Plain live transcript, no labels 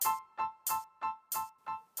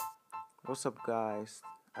What's up, guys?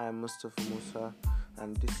 I'm Mustapha Musa,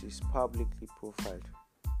 and this is Publicly Profiled.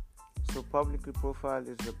 So, Publicly Profiled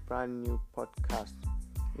is a brand new podcast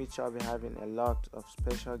which I'll be having a lot of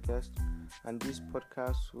special guests, and this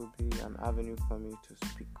podcast will be an avenue for me to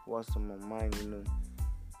speak what's on my mind.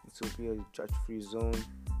 It will be a judge-free zone,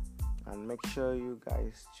 and make sure you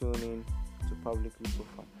guys tune in to Publicly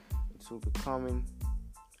Profiled. It will be coming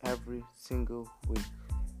every single week.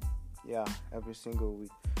 Every single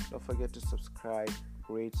week. Don't forget to subscribe,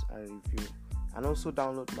 rate, and review. And also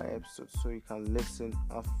download my episodes so you can listen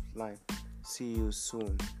offline. See you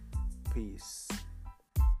soon. Peace.